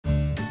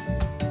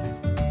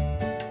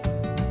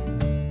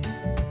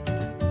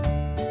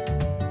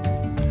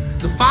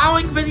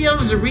following video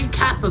is a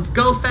recap of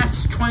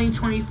GoFest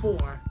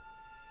 2024.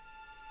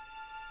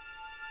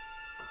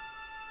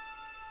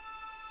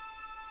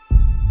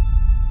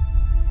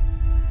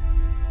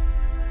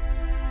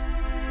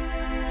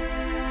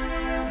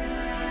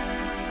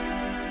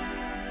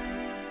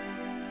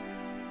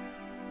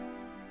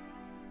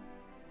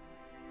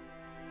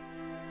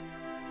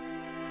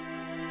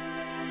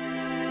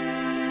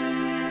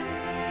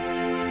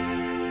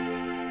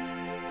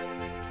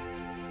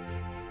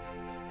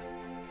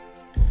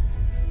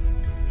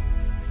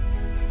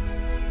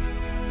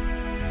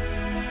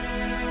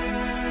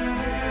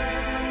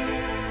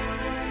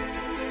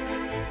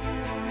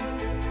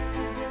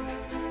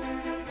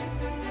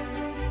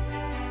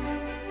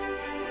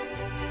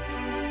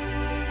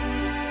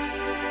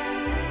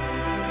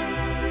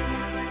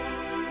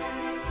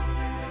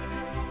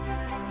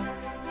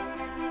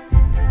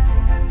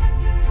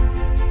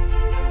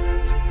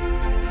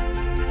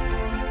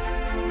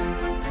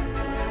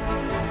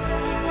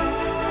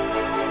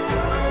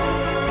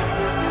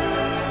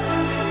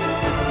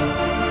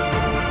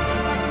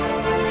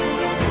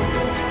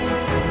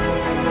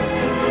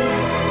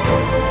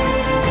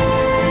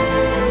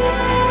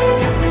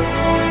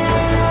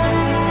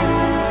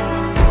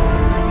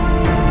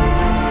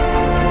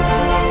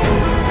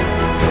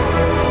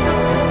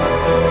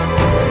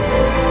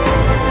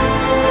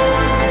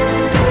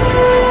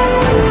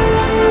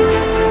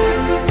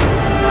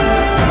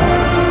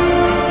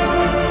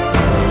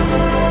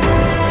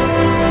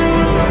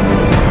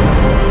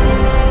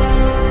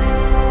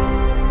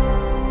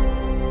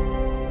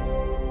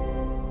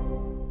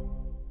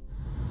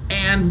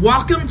 And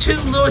welcome to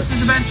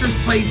Lewis's Adventures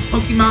Plays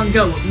Pokemon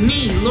Go with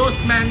me, Lewis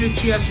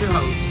Manucci, as your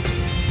host.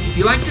 If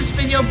you like this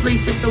video,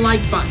 please hit the like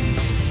button.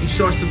 Be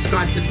sure to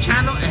subscribe to the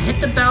channel and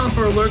hit the bell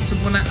for alerts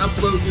of when I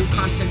upload new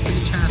content to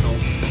the channel,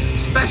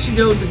 especially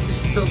those with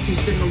disabilities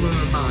similar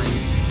to mine.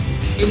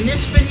 In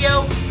this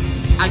video,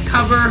 I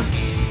cover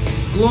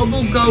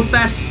Global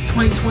GoFest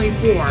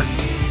 2024.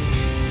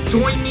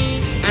 Join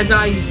me as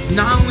I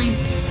not only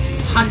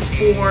hunt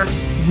for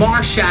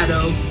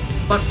Marshadow,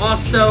 but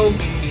also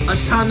a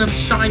ton of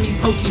shiny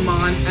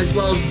Pokemon, as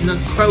well as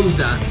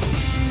Necromza.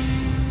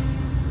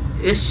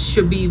 This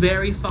should be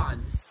very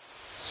fun.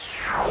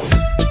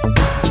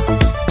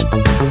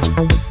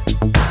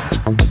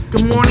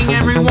 Good morning,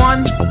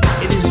 everyone.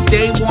 It is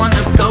day one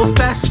of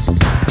GoFest,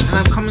 and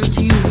I'm coming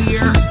to you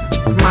here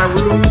from my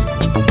room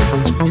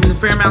in the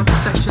Fairmount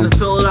section of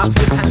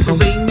Philadelphia,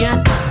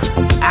 Pennsylvania,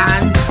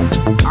 and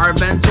our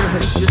adventure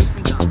has just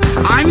begun.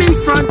 I'm in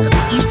front of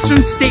the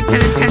Eastern State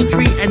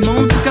Penitentiary, and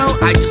moments ago,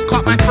 I just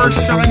caught my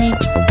first shiny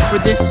for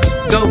this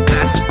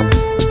GoFest,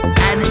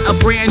 and a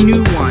brand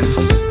new one,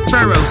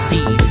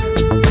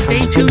 Furbrother.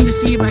 Stay tuned to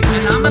see if I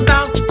can. I'm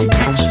about to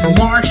catch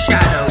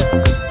Marshadow.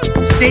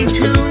 Stay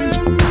tuned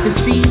to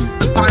see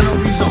the final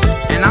result.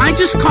 And I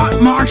just caught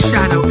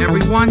Marshadow,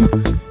 everyone.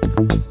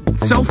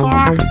 So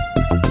far,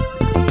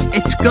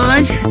 it's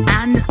good,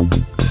 and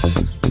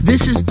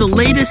this is the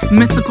latest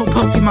mythical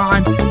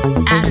Pokemon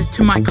added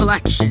to my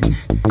collection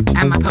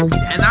and my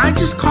Pokédex. And I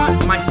just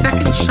caught my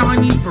second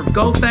shiny for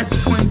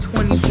GoFest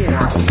 2024.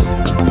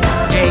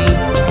 A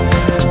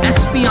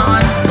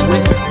Espeon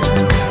with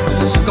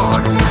the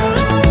scarf.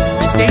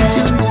 Stay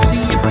tuned to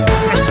see if I can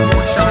catch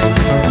more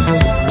shinies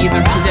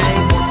either today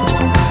or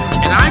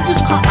tomorrow. And I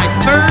just caught my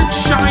third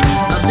shiny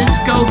of this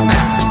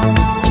GoFest.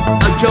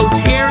 A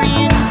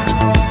Jotarian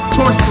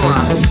Corsola.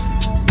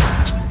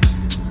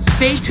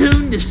 Stay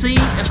tuned to see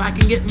if I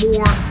can get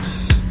more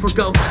for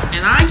GoFest.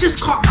 And I just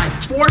caught my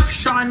fourth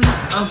shiny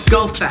of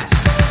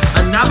GoFest.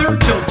 Another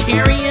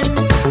Jotarian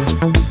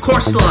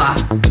Corsola.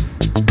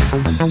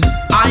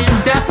 I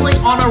am definitely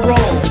on a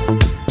roll.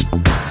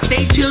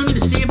 Stay tuned to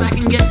see if I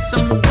can get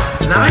some more.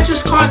 And I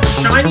just caught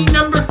shiny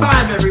number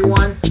 5,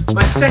 everyone.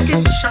 My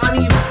second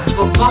shiny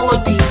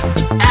Volibee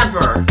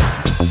ever.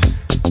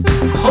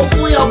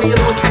 Hopefully I'll be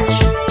able to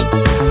catch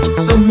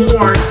some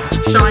more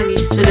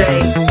shinies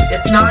today.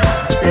 If not,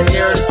 then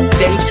there's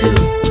day 2.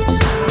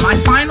 My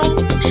final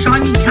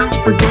shiny count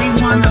for day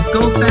 1 of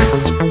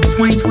GoFest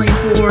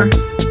 2024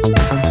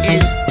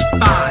 is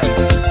 5.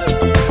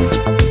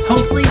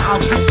 Hopefully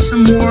I'll catch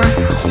some more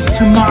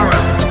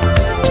tomorrow.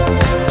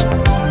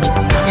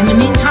 In the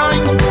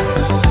meantime,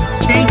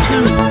 stay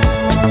tuned.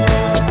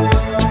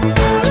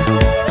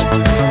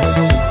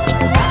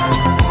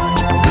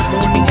 Good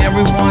morning,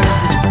 everyone.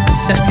 This is the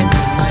second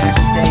and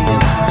last day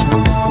of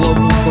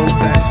Global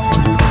GoFest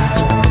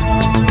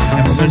 2024.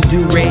 And we're going to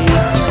do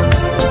raids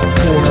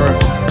for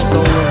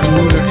solar and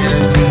lunar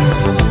energies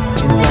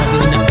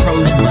involving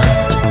Necromza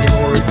in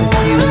order to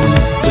fuse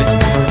with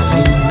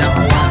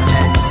Lunala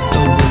and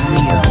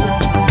Solgaleo.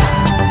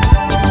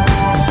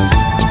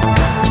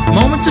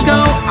 Moments ago,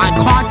 I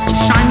caught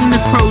shiny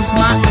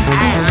Necromza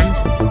and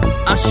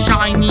a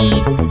shiny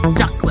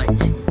Ducklet,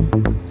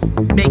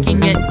 making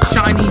it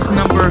shinies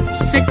number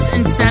 6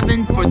 and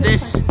 7 for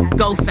this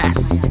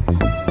GoFest.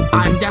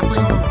 I'm definitely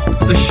on a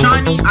roll. The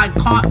shiny I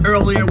caught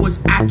earlier was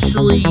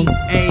actually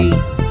a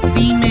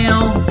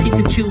female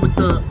Pikachu with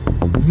the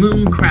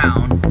moon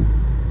crown.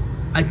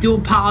 I do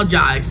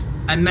apologize.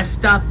 I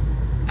messed up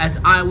as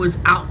I was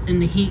out in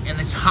the heat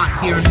and it's hot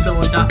here in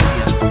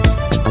Philadelphia.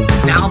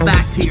 Now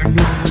back to your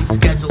normally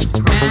scheduled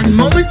program. And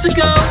moments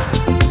ago,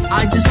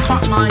 I just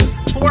caught my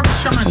 4th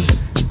shiny.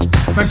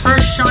 My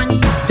first shiny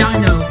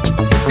dino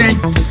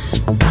since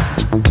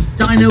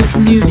Dino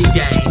Community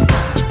Day,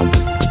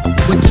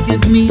 which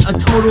gives me a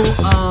total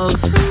of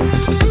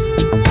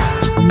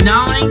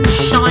 9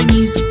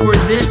 shinies for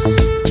this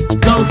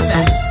Go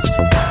Fest.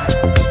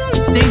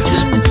 Stay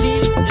tuned to see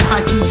if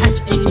I can catch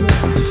any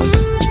more.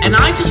 And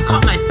I just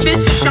caught my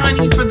 5th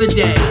shiny for the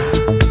day.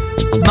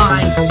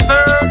 My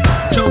 3rd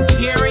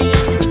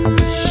Jokerian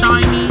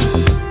shiny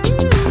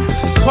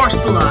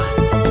Corsola.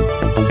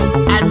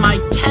 And my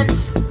 10th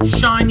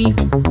shiny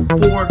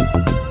for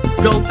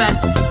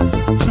GoFest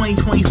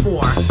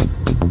 2024.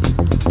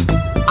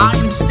 I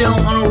am still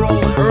on a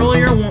roll.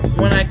 Earlier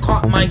when I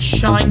caught my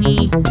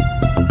shiny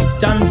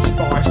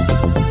Dunsparce,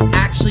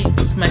 actually it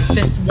was my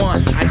 5th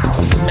one. I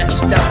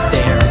messed up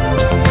there.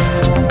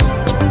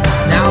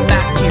 Now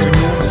back to your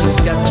normally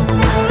scheduled.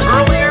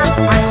 Earlier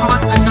I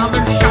caught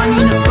another shiny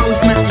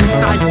Necromza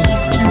inside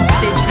Eastern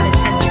State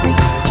Penitentiary,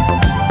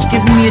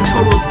 giving me a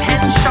total of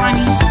 10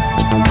 shinies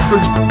for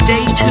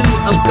day 2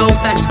 of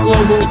GoFest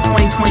Global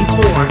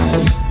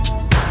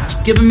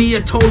 2024, giving me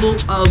a total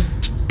of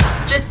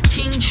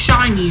 15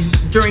 shinies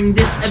during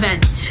this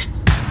event,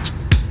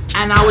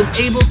 and I was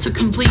able to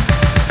complete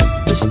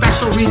the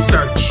special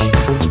research.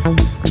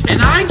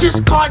 And I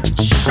just caught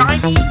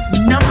shiny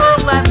number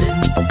 11,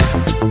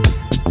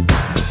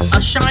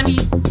 a shiny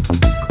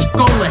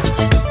Golett,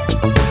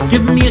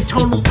 giving me a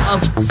total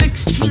of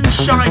 16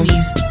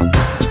 shinies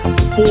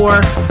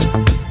for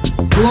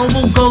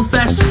Global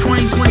GoFest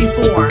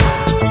 2024.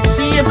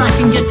 See if I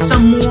can get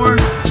some more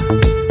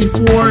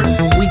before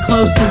we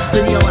close this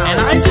video out. And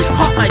I just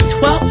caught my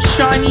 12th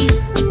shiny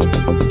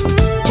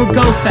for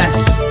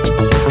GoFest,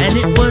 and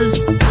it was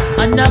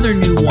another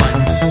new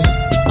one,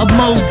 a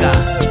Moga,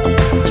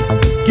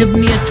 giving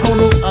me a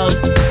total of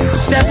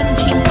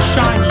 17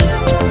 shinies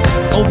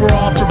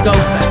overall for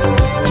GoFest.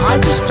 I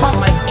just caught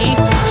my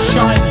 8th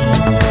shiny,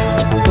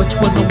 which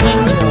was a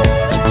Wingull,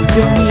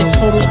 giving me a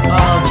total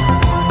of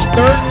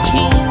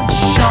 13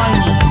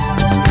 shinies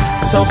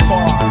so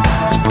far.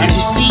 As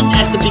you've seen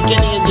at the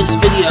beginning of this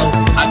video,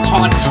 I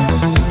caught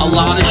a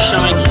lot of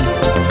shinies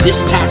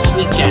this past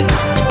weekend,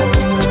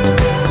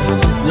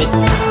 with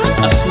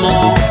a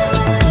small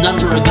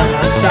number of them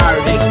on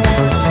Saturday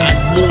and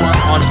more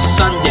on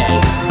Sunday.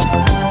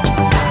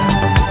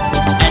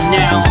 And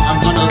now I'm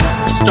going to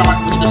start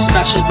with the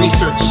special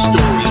research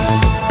stories,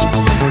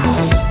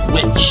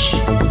 which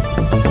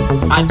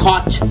I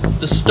caught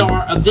the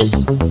star of this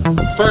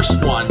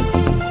first one,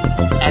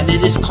 and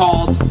it is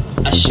called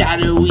a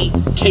shadowy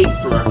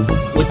caper,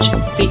 which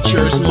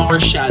features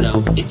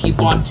Marshadow. If you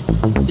bought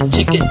the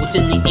ticket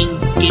within the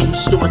in-game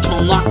store to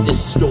unlock this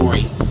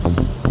story,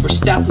 for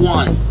step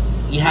 1,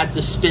 you had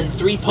to spin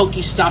 3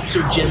 Pokestops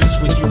or gems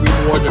with your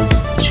reward of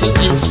 2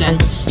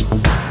 incense.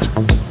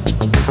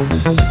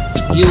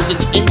 Use an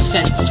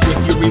incense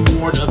with your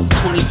reward of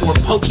 24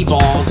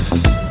 Pokeballs,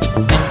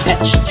 and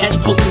catch 10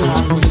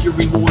 Pokemon with your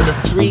reward of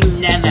 3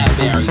 Nana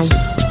Berries.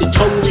 The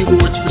total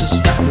rewards for the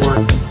step were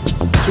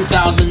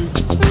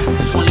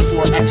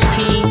 2024 XP,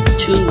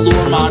 2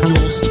 lore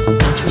modules,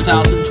 and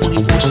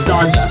 2024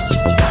 Stardust.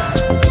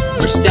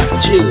 For step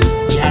 2,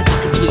 you had to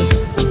complete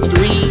 3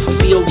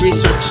 field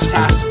research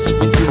tasks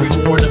with your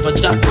reward of a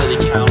ducklet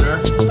encounter.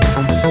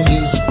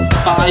 Use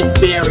 5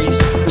 berries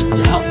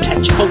to help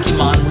catch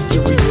Pokemon with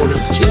your reward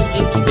of 2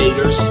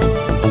 incubators,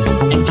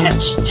 and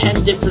catch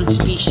 10 different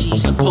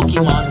species of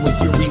Pokemon with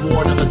your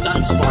reward of a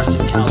Dunsparce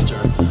encounter.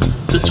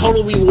 The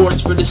total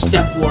rewards for this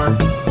step were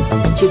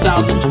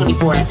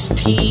 2024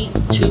 XP,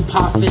 2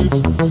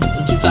 Poffins,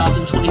 and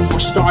 2024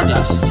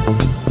 Stardust.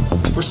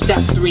 For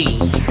step 3,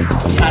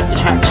 you had to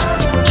hatch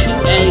 2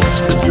 eggs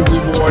with your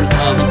reward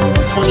of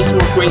 24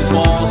 Great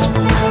Balls,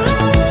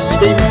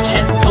 spin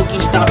 10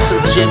 Pokestops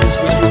or gems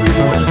with your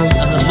reward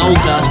of an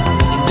Amoga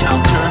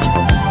encounter,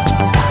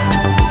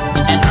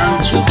 and earn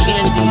 2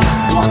 candies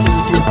walking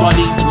with your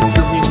buddy with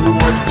your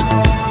reward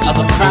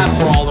of a Crab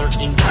Brawler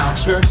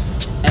encounter.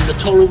 And the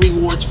total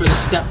rewards for the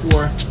step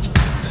were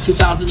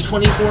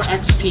 2024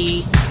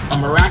 XP, a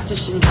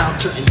Maractus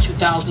encounter, and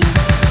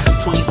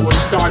 2024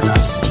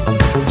 Stardust.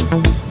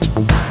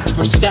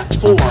 For step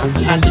 4, you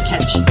had to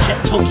catch 10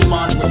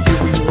 Pokemon with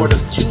your reward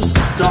of 2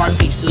 Star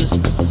Pieces,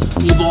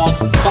 evolve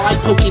 5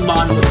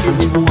 Pokemon with your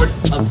reward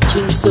of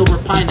 2 Silver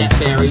Pinette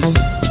Berries,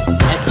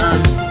 and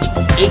earn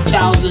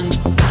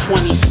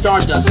 8,020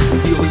 Stardust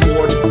with your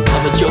reward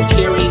of a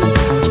Jokerian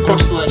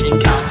Corsola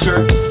encounter.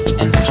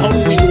 And the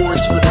total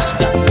rewards for this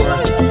step were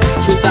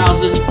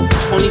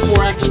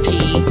 2024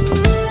 XP,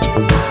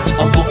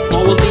 a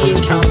Volibee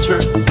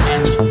encounter,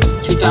 and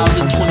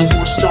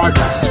 2024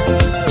 Stardust.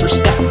 For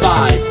step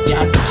 5, you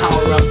had to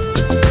power up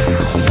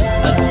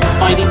a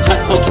fighting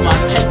type Pokemon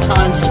 10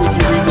 times with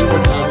your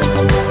reward of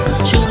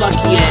 2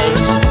 lucky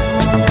eggs,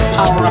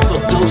 power up a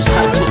ghost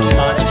type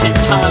Pokemon 10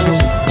 times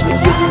with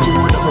your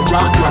reward of a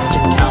Rockruff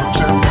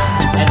encounter,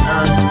 and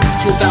earn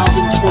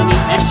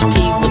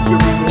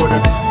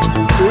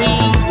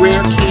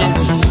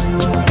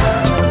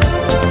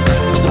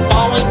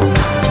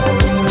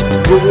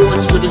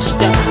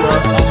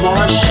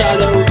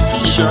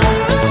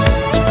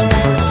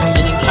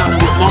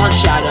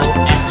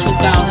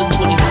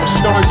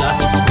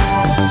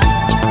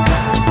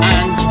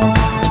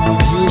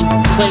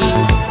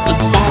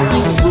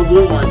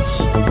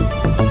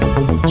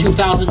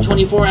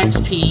 2024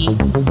 XP,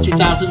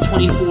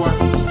 2024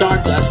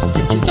 Stardust,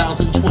 and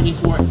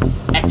 2024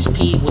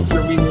 XP with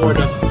your reward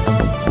of,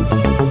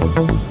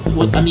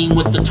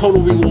 with the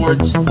total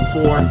rewards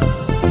for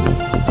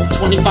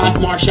 25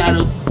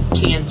 Marshadow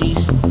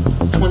candies,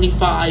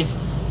 25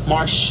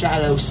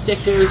 Marshadow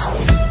stickers,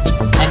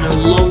 and a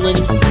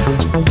Lowland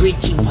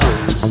greeting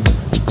pose.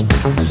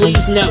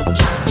 Please note,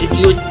 if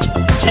you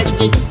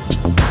attended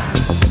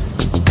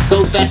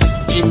GoFest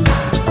in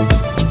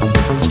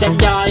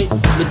Sendai,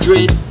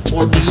 Madrid,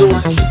 or New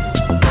York,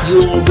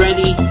 you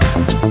already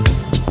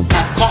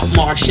have caught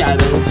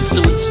Marshadow,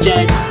 so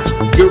instead,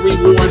 your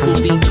reward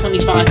will be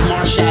 25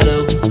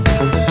 Marshadow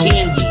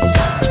candies.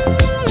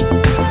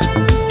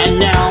 And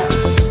now,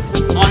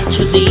 on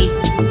to the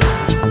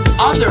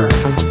other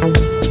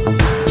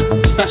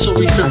special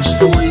research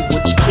story,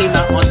 which came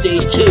out on day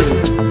 2.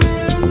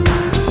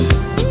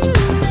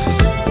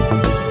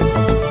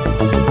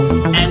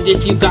 And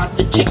if you got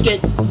the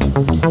ticket,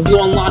 you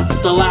unlock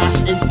the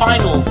last and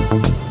final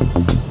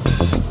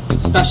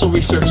special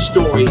research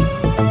story.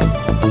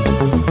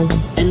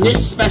 And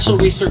this special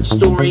research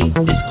story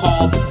is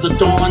called The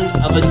Dawn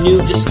of a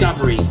New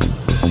Discovery.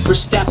 For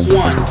step 1,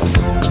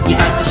 you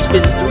had to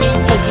spin 3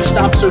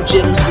 Pokestops or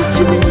gyms with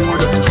your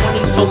reward of 20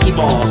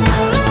 Pokeballs,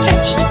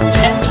 catch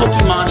 10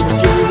 Pokemon with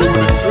your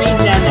reward of 3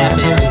 Nana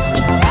Berries,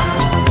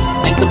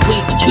 and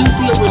complete 2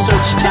 field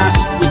research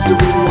tasks with your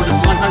reward of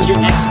 100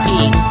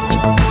 XP.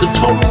 The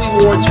total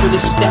rewards for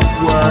this step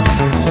were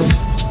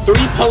 3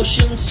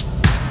 potions,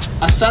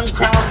 a Sun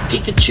Crown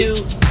Pikachu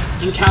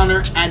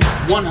encounter, and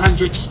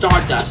 100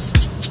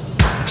 Stardust.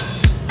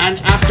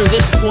 And after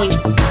this point,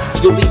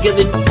 you'll be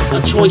given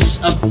a choice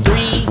of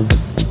 3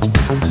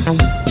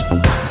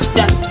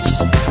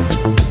 steps.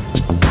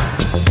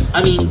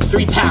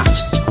 3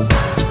 paths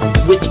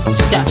with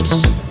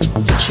steps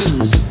to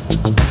choose.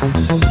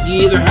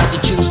 You either had to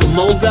choose a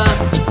Molga,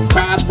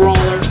 Crab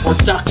Brawler, or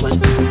Ducklet.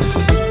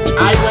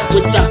 I went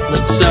with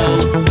Ducklet, so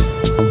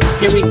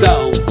here we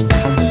go.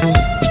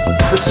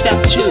 For step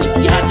 2,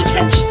 you had to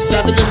catch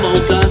 7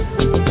 Emolga,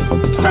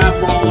 Crab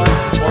Brawler,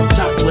 or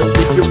Ducklet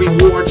with your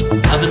reward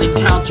of an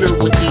encounter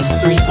with these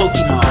 3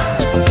 Pokemon.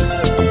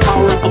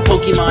 Power up a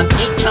Pokemon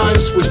 8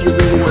 times with your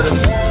reward of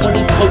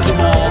 20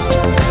 Pokeballs,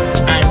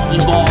 and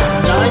evolve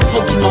 9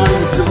 Pokemon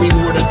with your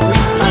reward of 3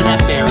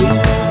 Pineapple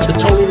Berries. The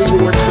total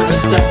rewards for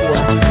this step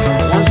were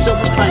 1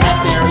 Silver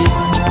Pineapple Berry,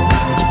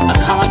 a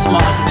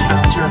Cosmog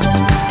encounter,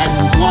 and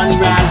 1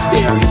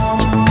 Raspberry.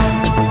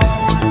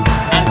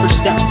 And for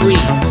step 3,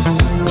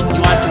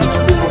 you had to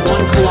explore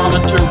 1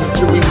 kilometer with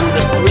your reward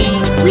of 3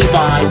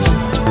 revives,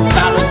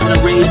 battle in a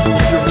raid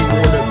with your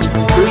reward of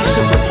 3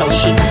 super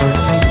potions,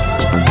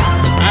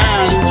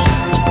 and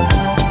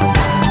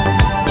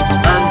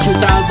earn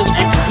 2000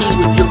 XP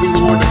with your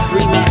reward of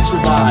 3 max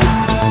revives.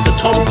 The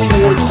total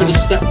rewards for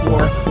this step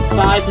were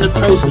 5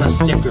 Necromza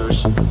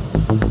stickers,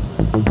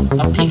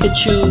 a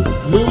Pikachu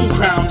Moon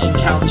Crown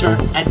encounter,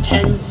 and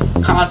 10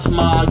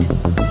 Cosmog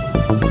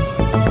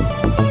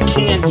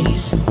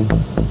candies.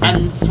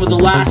 And for the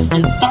last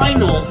and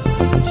final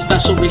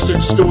special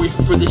research story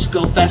for this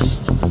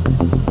GoFest,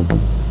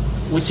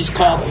 which is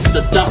called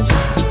The Dust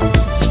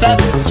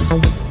Settles.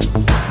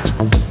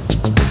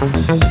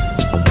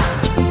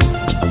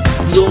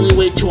 The only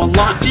way to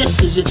unlock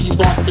this is if you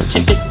bought the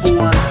ticket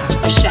for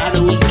a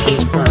shadowy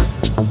caper,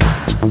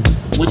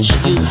 which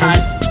you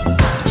had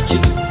to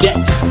get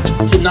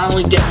to not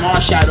only get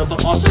Marshadow,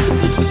 but also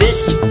complete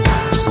this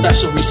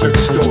special research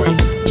story.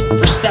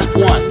 For step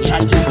 1, you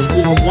had to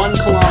explore 1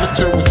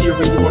 kilometer with your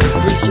reward of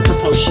 3 super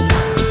potions,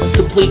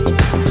 complete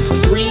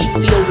 3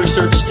 field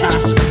research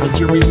tasks with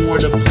your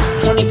reward of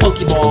 20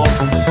 Pokeballs,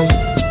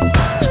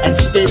 and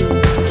spin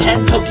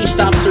 10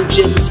 Pokestops or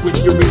gyms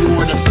with your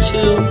reward of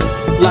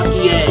 2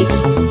 lucky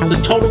eggs. The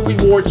total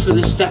rewards for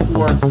this step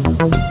were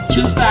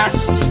 2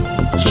 fast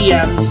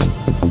TMs,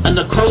 a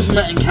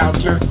Necromza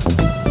encounter,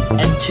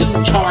 and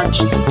 2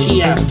 charged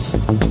TMs.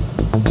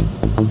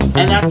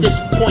 And at this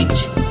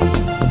point,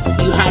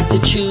 you had to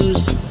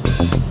choose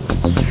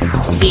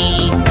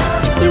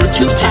there were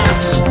 2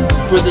 paths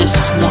for this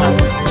one.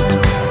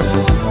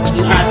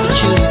 You had to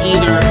choose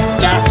either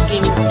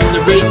basking in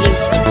the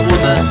radiance or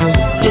the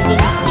hidden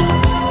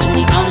in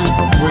the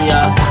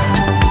Umbria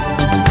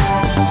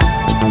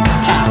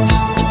paths.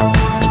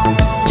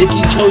 If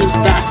you chose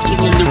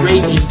basking in the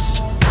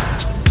radiance,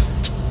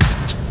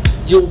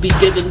 you'll be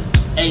given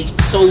a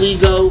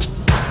Soligo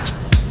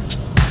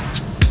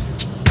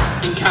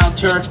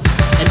encounter,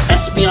 an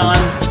Espeon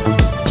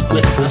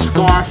with a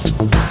Scarf,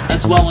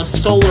 as well as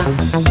Solar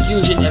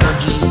Fusion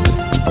energies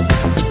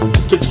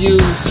to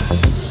fuse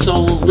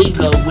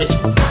Soligo with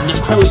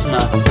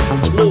Necromza,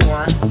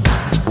 or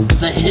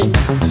the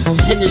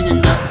hidden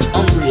in the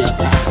Umbria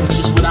path, which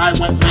is what I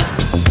went with.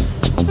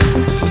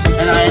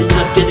 And I ended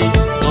up getting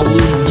a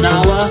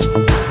Lunala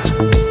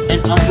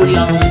and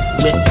Umbreon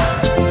with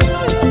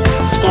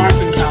Scarf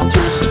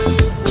encounters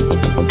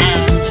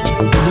and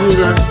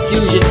Lunar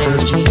Fusion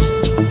energies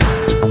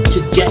to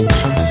get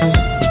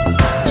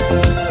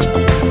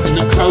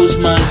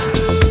Necrozma's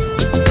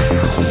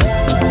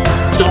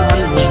Dawn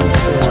Wing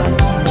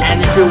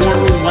you're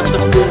wondering what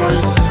the form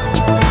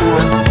for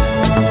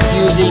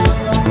fusing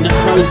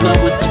Necromza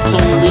with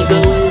Soul Lego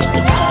is,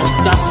 it's called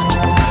Dusk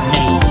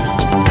Main.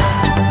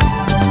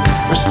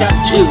 For step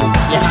 2,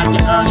 you had to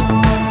earn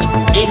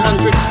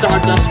 800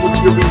 Stardust with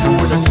your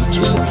reward of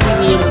 2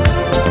 premium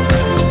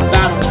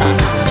battle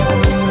passes.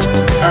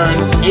 Earn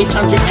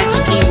 800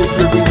 XP with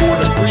your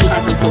reward of 3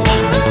 Hyper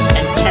Potions,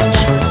 and catch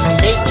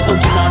 8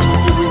 Pokemon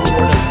with your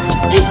reward of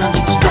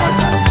 800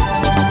 Stardust.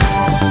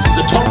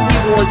 The total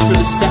rewards for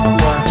the step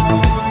were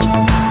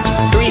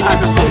 3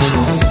 Hyper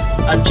Potions,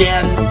 a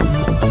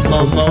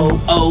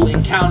Momo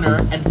encounter,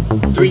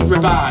 and 3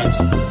 revives.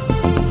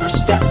 For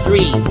step 3,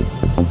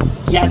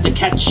 you had to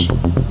catch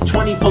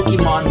 20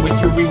 Pokemon with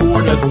your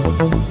reward of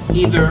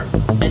either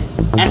an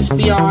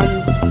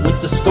Espeon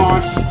with the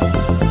Scarf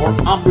or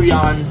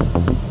Umbreon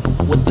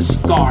with the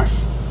Scarf.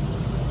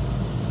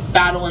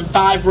 Battle in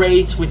 5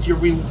 raids with your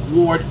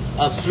reward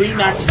of 3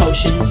 Max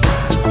Potions,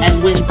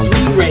 and win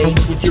 3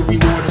 raids with your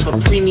reward of a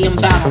Premium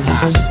Battle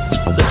Pass.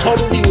 The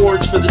total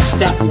rewards for this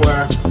step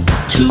were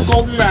 2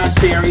 Golden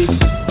Raspberries,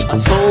 a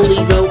Soul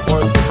Lego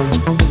or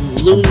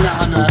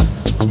Lunala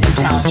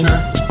encounter,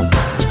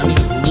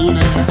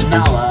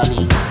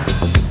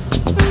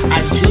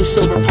 and 2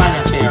 Silver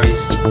Pineapple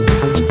Berries.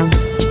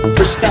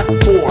 For step 4,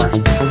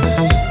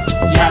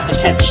 you have to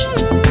catch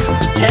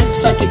 10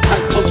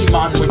 Psychic-type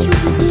Pokemon with your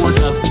reward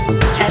of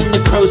 10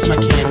 Necromza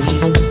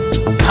candies,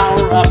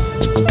 power up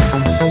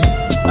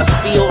a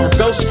Steel or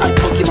Ghost-type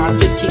Pokemon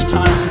 15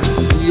 times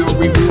with your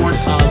reward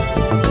of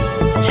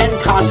 10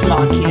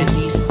 Cosmog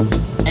candies,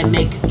 and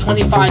make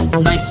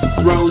 25 nice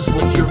throws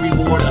with your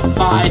reward of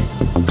 5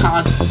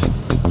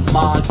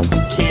 Cosmog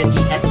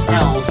Candy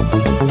XLs,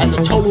 and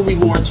the total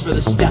rewards for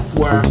the step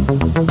were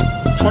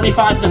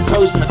 25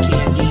 Necromza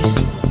candies,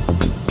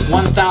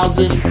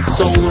 1,000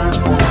 solar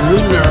or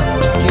lunar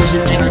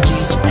fusion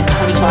energies, and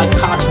 25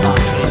 Cosmog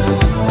candies.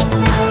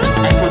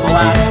 And for the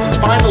last and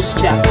final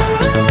step,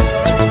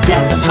 you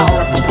have to power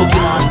up a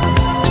Pokemon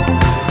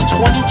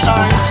 20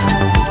 times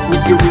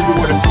with your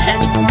reward of 10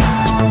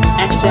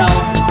 XL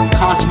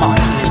Cosmog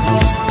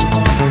candies.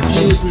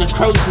 Use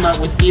Necromza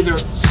with either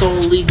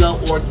Soul Lego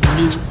or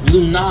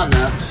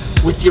Lunana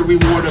with your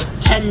reward of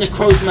 10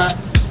 Necromza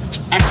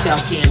XL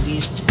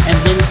candies, and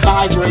win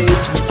 5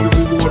 raids with your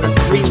reward of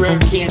 3 rare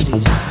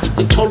candies.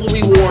 The total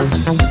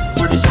rewards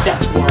for this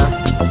step were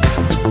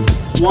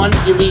 1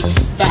 Elite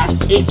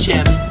Fast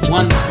HM,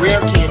 1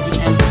 Rare Candy,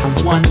 and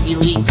 1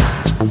 Elite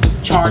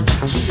Charge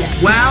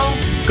TM. Well,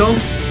 Go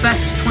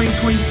Fest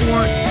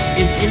 2024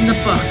 is in the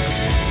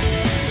books,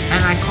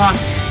 and I caught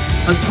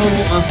a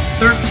total of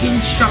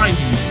 13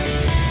 shinies.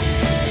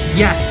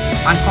 Yes,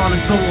 I caught a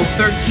total of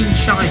 13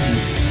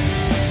 shinies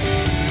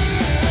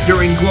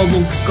during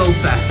Global Go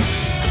Fest,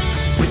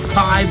 with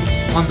 5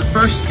 on the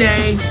first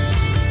day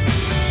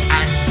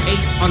and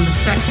 8 on the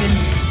second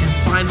and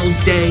final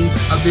day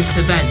of this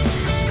event.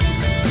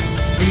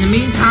 In the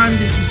meantime,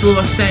 this is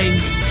Lewis saying,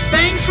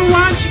 thanks for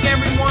watching,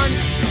 everyone.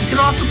 You can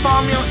also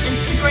follow me on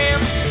Instagram,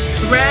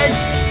 Threads,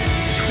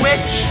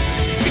 Twitch,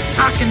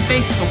 TikTok, and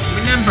Facebook.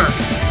 Remember,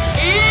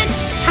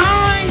 it's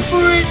time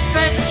for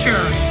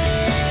adventure.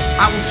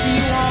 I will see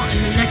you all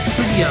in the next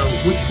video,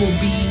 which will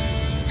be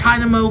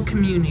Dynamo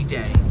Community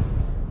Day.